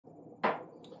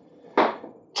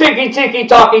Tiki, tiki,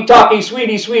 talkie, talkie,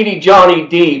 sweetie, sweetie, Johnny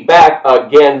D, back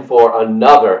again for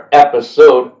another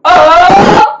episode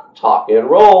of Talk and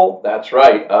Roll. That's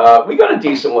right. We got a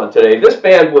decent one today. This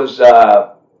band was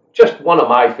just one of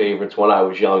my favorites when I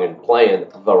was young and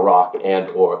playing the rock and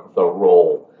or the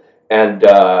roll. And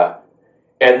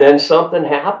then something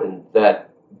happened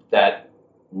that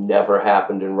never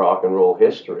happened in rock and roll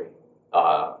history.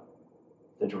 The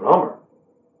drummer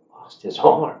lost his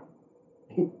arm.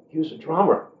 He was a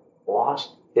drummer,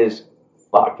 lost his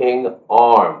fucking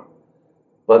arm.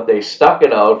 But they stuck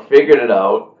it out, figured it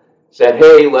out, said,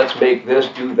 hey, let's make this,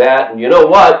 do that, and you know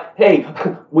what? Hey,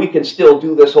 we can still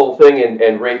do this whole thing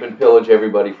and rape and pillage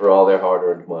everybody for all their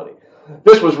hard-earned money.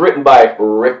 This was written by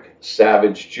Rick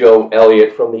Savage, Joe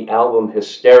Elliott from the album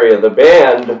Hysteria. The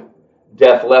band,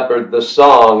 Def Leppard, the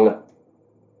song,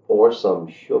 Pour Some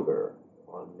Sugar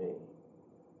on Me.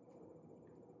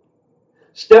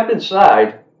 Step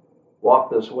inside,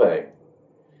 walk this way.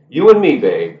 You and me,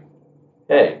 babe.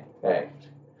 Hey, hey.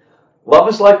 Love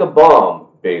is like a bomb,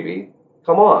 baby.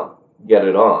 Come on, get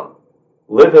it on.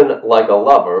 Living like a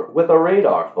lover with a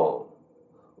radar phone.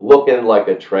 Looking like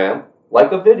a tramp,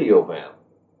 like a video vamp.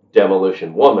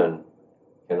 Demolition woman,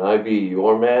 can I be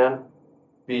your man?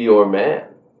 Be your man.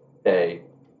 Hey,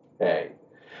 hey.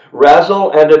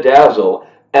 Razzle and a dazzle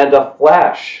and a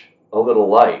flash, a little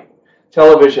light.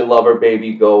 Television lover,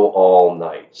 baby, go all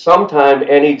night. Sometime,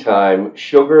 anytime,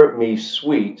 sugar me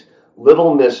sweet,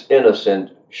 little Miss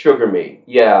Innocent, sugar me.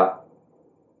 Yeah,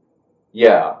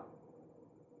 yeah,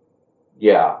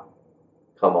 yeah,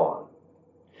 come on.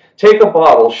 Take a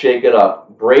bottle, shake it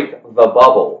up, break the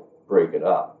bubble, break it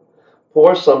up.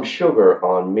 Pour some sugar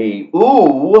on me.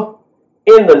 Ooh,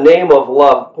 in the name of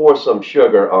love, pour some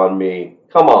sugar on me.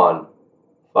 Come on,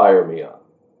 fire me up.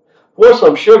 Pour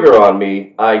some sugar on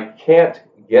me, I can't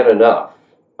get enough.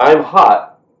 I'm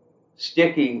hot,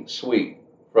 sticky, sweet,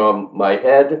 from my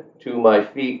head to my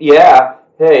feet. Yeah,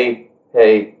 hey,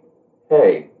 hey,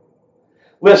 hey.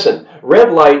 Listen,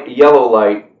 red light, yellow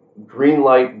light, green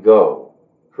light, go.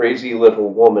 Crazy little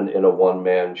woman in a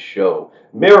one-man show.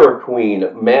 Mirror queen,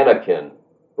 mannequin,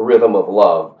 rhythm of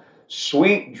love.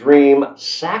 Sweet dream,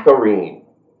 saccharine.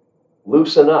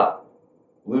 Loosen up,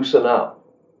 loosen up,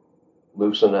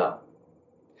 loosen up.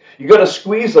 You got to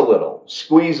squeeze a little,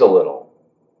 tease a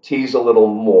little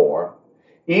more.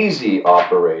 Easy,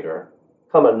 operator,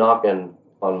 come a knocking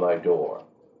on my door.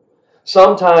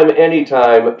 Sometime,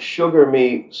 anytime, sugar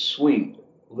me sweet,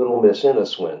 little Miss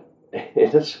Innocent,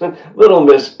 little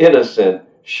Miss Innocent,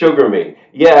 sugar me.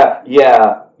 Yeah,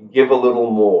 yeah, give a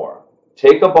little more.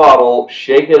 Take a bottle,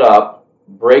 shake it up,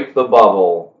 break the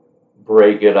bubble,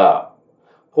 break it up.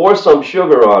 Pour some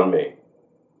sugar on me.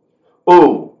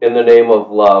 Ooh, in the name of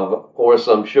love, pour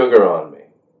some sugar on me.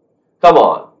 Come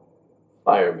on,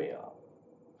 fire me up.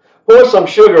 Pour some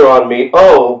sugar on me.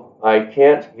 Oh, I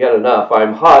can't get enough.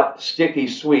 I'm hot, sticky,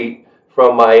 sweet,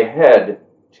 from my head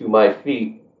to my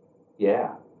feet.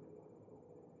 Yeah.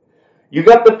 You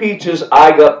got the peaches,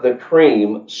 I got the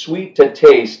cream, sweet to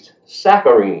taste,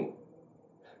 saccharine.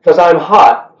 'Cause I'm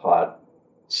hot, hot.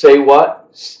 Say what?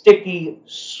 Sticky,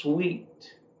 sweet.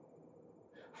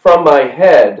 From my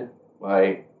head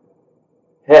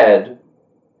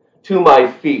to my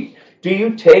feet. Do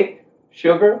you take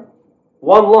sugar?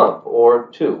 One lump or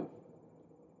two.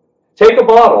 Take a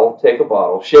bottle,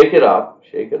 shake it up,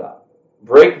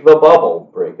 break the bubble,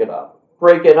 break it up.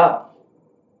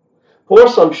 Pour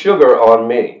some sugar on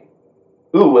me.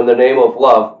 Ooh, in the name of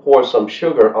love, pour some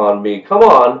sugar on me. Come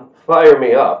on, fire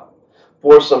me up.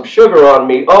 Pour some sugar on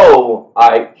me. Oh,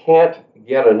 I can't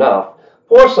get enough.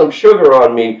 Pour some sugar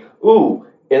on me. Ooh,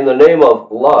 in the name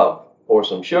of love, pour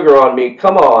some sugar on me.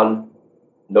 Come on.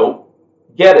 Nope.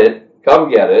 Get it. Come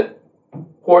get it.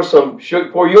 Pour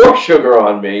your sugar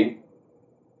on me.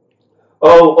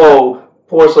 Oh, oh,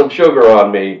 pour some sugar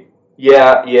on me.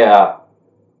 Yeah, yeah,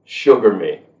 sugar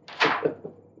me.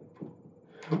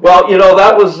 Well, you know,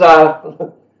 that was,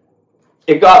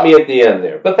 it got me at the end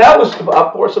there. But that was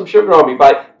Pour Some Sugar on Me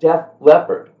by Def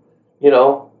Leppard. You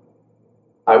know,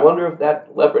 I wonder if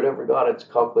that leopard ever got its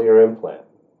cochlear implant.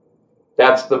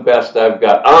 That's the best I've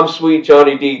got. I'm Sweet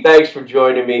Johnny D. Thanks for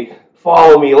joining me.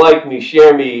 Follow me, like me,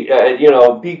 share me. You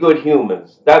know, be good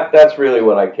humans. That's really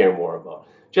what I care more about.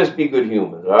 Just be good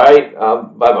humans, all right?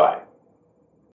 Bye-bye.